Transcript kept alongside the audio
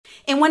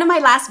In one of my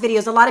last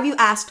videos, a lot of you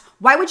asked,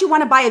 why would you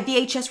want to buy a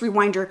VHS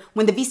rewinder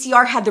when the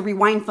VCR had the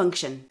rewind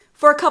function?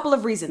 For a couple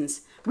of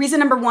reasons. Reason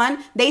number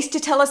one, they used to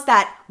tell us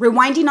that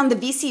rewinding on the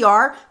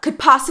VCR could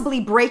possibly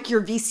break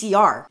your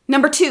VCR.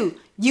 Number two,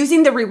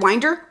 using the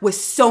rewinder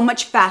was so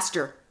much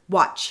faster.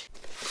 Watch.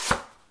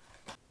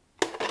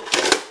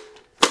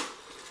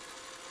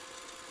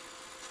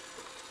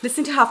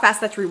 Listen to how fast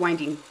that's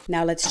rewinding.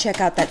 Now let's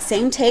check out that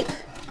same tape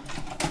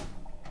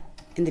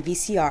in the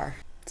VCR.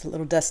 It's a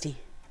little dusty.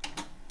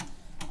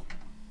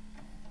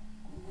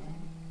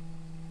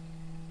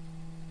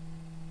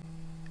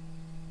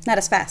 Not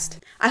as fast.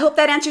 I hope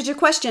that answers your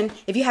question.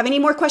 If you have any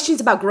more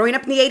questions about growing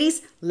up in the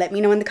 80s, let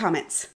me know in the comments.